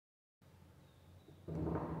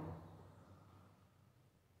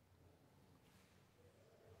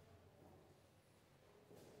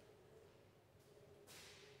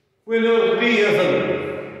Buenos días, amigos.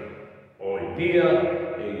 Hoy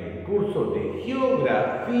día, en el curso de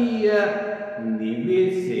Geografía,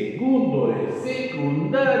 nivel segundo de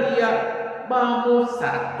secundaria, vamos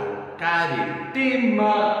a tocar el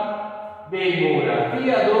tema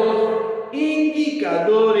Demografía 2,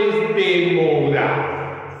 Indicadores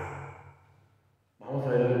demográficos. Vamos a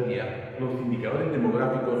ver hoy día los indicadores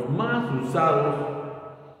demográficos más usados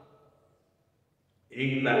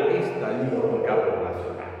en la estadística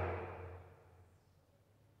poblacional.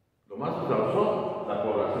 Lo más usado son la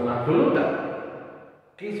población absoluta,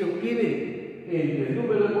 que se obtiene entre el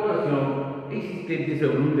número de población existente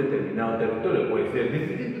sobre un determinado territorio. Puede ser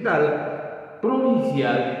distrital,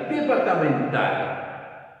 provincial, departamental,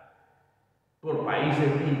 por países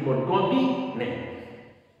y por continentes.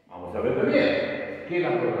 Vamos a ver también que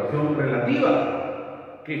la población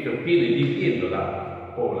relativa, que se obtiene dividiendo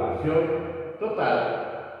la población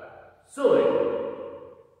total sobre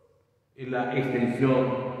la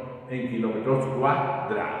extensión en kilómetros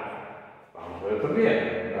cuadrados. Vamos a ver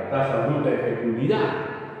también la tasa bruta de fecundidad.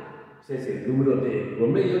 Ese es el número de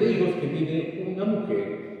promedio de hijos que tiene una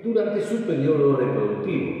mujer durante su periodo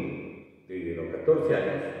reproductivo, desde los 14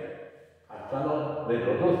 años hasta los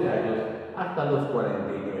 12 años hasta los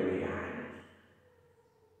 49 años.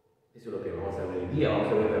 Eso es lo que vamos a ver hoy día. Vamos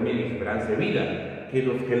a ver también esperanza de vida, que es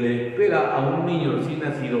lo que le espera a un niño recién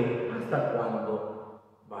nacido, hasta cuándo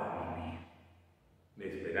va a vivir. La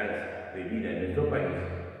esperanza de vida en nuestro país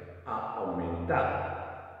ha aumentado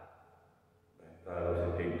hasta los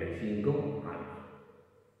 75 años,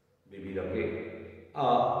 debido a que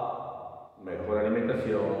a mejor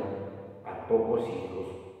alimentación, a pocos hijos,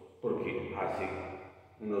 porque hace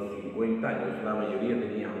unos 50 años la mayoría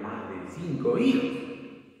tenía más de 5 hijos,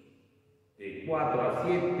 de 4 a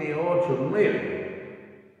 7, 8, 9.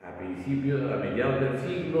 A principios, a mediados del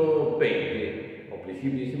siglo XX o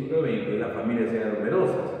principios del siglo XX, las familias eran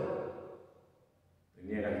numerosas.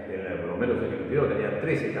 Por lo menos en el interior tenían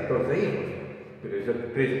 13, 14 hijos, pero esos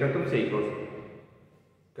 13, 14 hijos,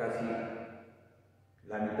 casi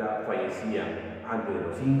la mitad fallecían antes de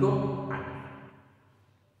los 5 años.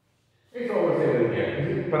 Eso vamos a hacer hoy día.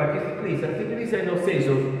 ¿Para qué se utiliza? Se utiliza en los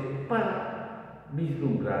censos para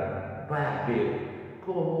vislumbrar, para ver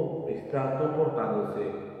cómo está comportándose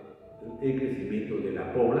el crecimiento de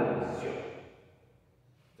la población.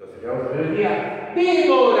 Entonces, vamos a ver hoy día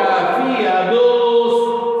Demografía 2,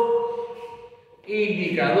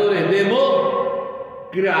 Indicadores demográficos.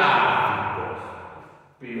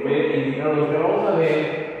 Primer indicador que vamos a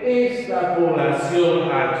ver es la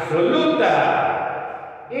población absoluta.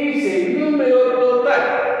 Es el número total.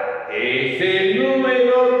 Es el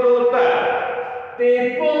número total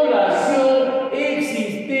de población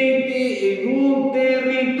existente en un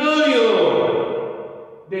territorio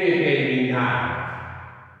determinado.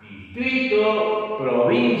 Distrito,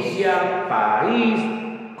 provincia, país,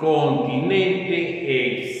 continente,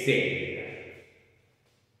 etc.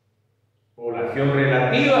 Población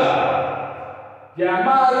relativa,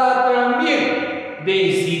 llamada también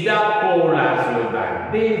densidad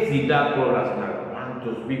poblacional. Densidad poblacional.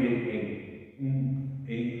 ¿Cuántos viven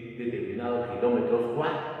en determinados kilómetros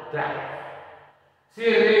cuadrados? Se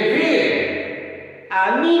refiere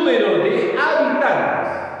al número de habitantes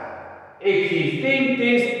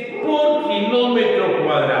existentes por kilómetro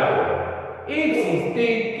cuadrado.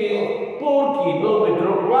 Existentes por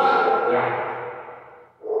kilómetro cuadrado.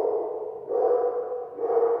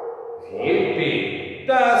 Siguiente,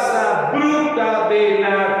 tasa bruta de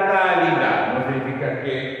natalidad. No significa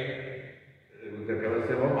que lo que acaba de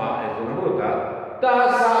ser mamá es una bruta.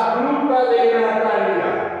 Tasa bruta de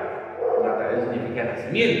natalidad. Natalidad significa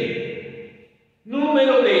nacimiento.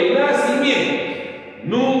 Número de nacimientos.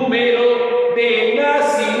 Número de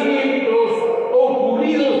nacimientos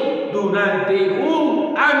ocurridos durante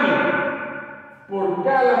un año por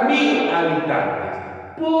cada 1000 habitantes.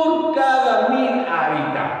 Por cada 1000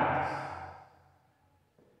 habitantes.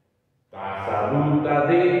 Tasa bruta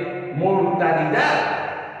de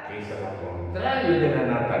mortalidad, que es al contrario de la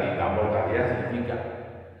natalidad. Mortalidad significa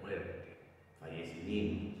muerte,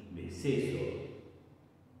 fallecimiento, deceso,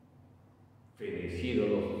 fenecieron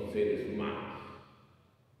los seres humanos.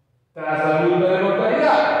 Tasa bruta de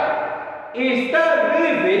mortalidad está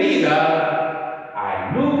referida al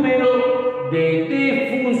número de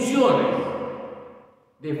defunciones.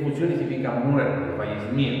 Defunciones significa muerte,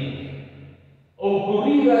 fallecimiento,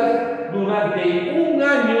 ocurridas durante un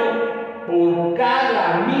año por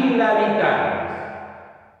cada 1000 habitantes.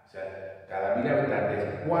 O sea, cada 1000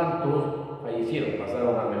 habitantes, ¿cuántos fallecieron?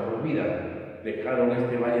 Pasaron a mejor vida, dejaron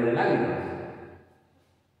este valle de lágrimas.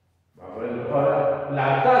 Vamos a ver ahora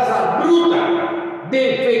la tasa bruta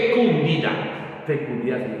de fecundidad.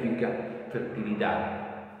 Fecundidad significa fertilidad,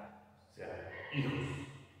 o sea, hijos.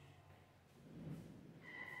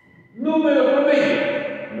 Número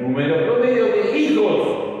promedio de hijos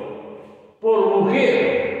por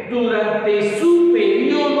mujer durante su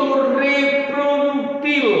periodo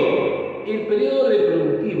reproductivo. El periodo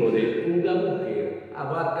reproductivo de una mujer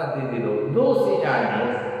abarca desde los 12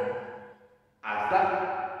 años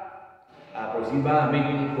hasta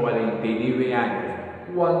aproximadamente 49 años,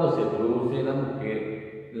 cuando se produce en la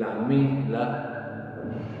mujer la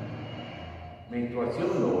menstruación,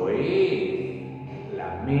 no es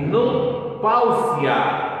la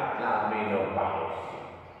menopausia.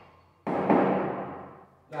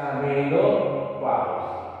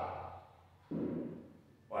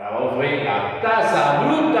 Ahora vamos a ver la tasa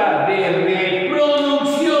bruta de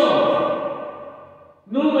reproducción.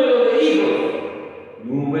 Número de hijos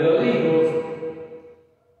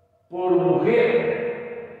por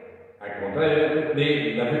mujer. Al contrario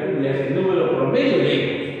de la fecundidad, es el número promedio de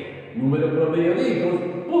hijos. Número promedio de hijos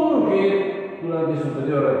por mujer durante su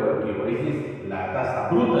periodo reproductivo. Esa es la tasa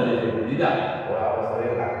bruta de fecundidad. Ahora vamos a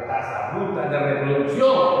ver la tasa bruta de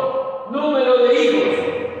reproducción. Número de hijos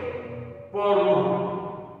por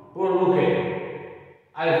mujer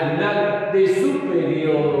al final de su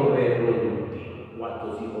periodo reproductivo.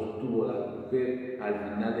 ¿Cuántos hijos tuvo la mujer al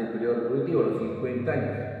final del periodo reproductivo? Los 50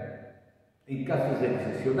 años. En casos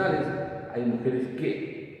excepcionales, hay mujeres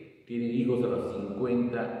que tienen hijos a los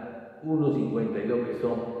 51, 52, que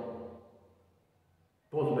son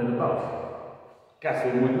posmenopausia.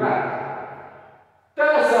 Casos muy raros.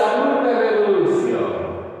 Tasa bruta de reproducción.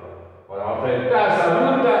 Ahora vamos a ver tasa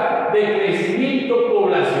bruta de crecimiento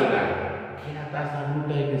poblacional. ¿Qué es la tasa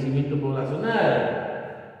bruta de crecimiento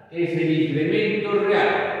poblacional? Es el incremento real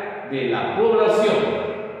de la población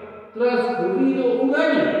transcurrido un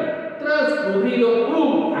año.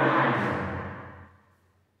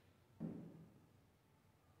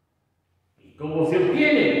 ¿Y cómo se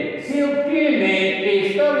obtiene? Se obtiene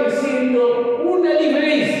estableciendo una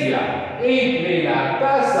diferencia entre la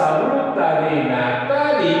tasa bruta de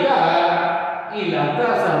natalidad y la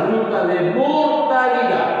tasa bruta de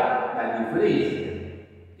mortalidad. La diferencia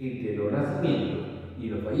entre los nacimientos y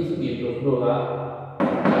los fallecimientos nos da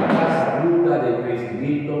la tasa bruta de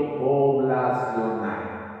crecimiento poblacional.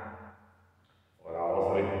 Ahora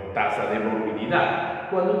vamos a ver tasa de morbilidad.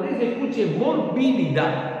 Cuando ustedes escuchen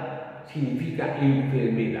morbilidad, significa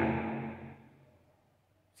enfermedad.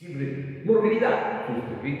 Siempre morbilidad,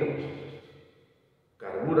 suscrito,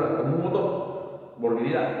 carbura como un motor,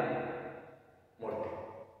 morbilidad, muerte,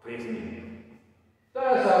 fallecimiento.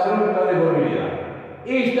 Tasa bruta de morbilidad.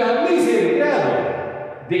 Establece el grado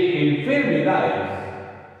de enfermedades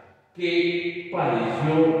que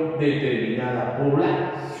padeció determinada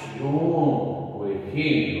población. Por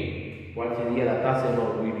ejemplo, ¿cuál sería la tasa de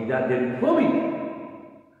morbilidad del COVID?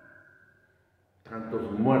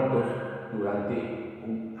 Tantos muertos durante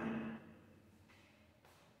un año.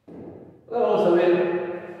 Ahora vamos a ver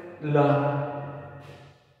la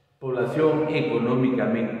población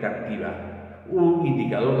económicamente activa, un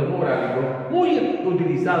indicador demográfico muy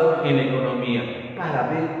utilizado en la economía para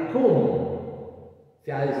ver cómo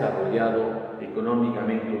se ha desarrollado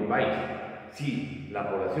económicamente un país. Si la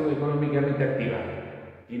población económicamente activa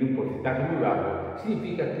tiene un porcentaje muy bajo,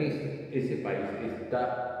 significa que ese país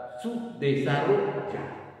está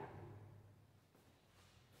subdesarrollado.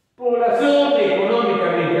 Población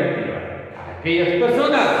económicamente activa. Aquellas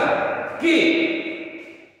personas que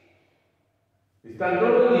están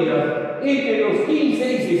todos los días entre los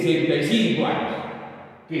 15 y 65 años,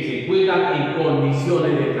 que se encuentran en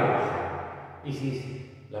condiciones de trabajo. Esa es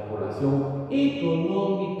la población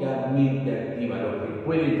económicamente activa, los que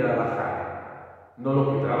pueden trabajar. No los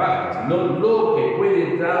que trabajan, sino los que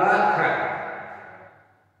pueden trabajar.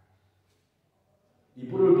 Y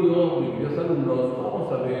por último, mis queridos alumnos,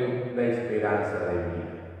 vamos a ver la esperanza de vida.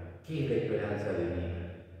 ¿Qué es la esperanza de vida?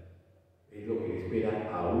 Es lo que le espera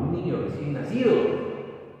a un niño recién nacido.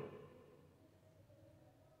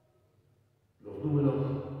 Los números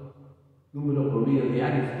promedio de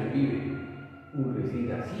años que vive un recién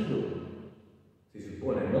nacido. Se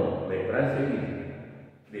supone, ¿no? La esperanza de vida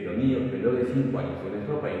de los niños menores de 5 años en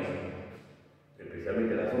nuestro país,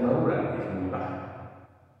 especialmente en la zona rural, es muy baja.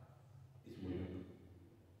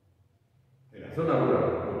 En la zona rural,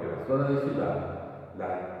 porque en la zona de ciudad, la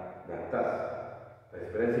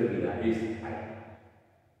esperanza de vida es alta.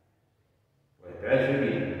 La esperanza de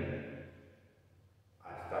vida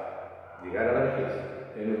hasta llegar a la vejez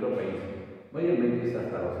en nuestro país, mayormente es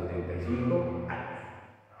hasta los 75 años.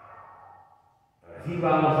 Ahora sí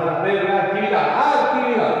vamos a ver la actividad.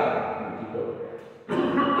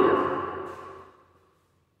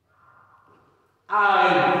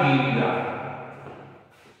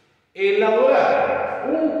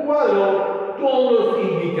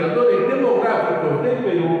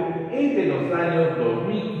 del Perú entre los años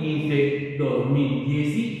 2015-2019.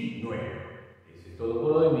 Eso es todo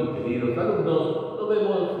por hoy, mis queridos alumnos. Nos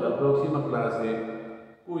vemos la próxima clase.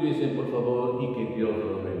 Cuídense, por favor, y que Dios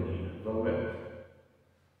los bendiga. Nos vemos.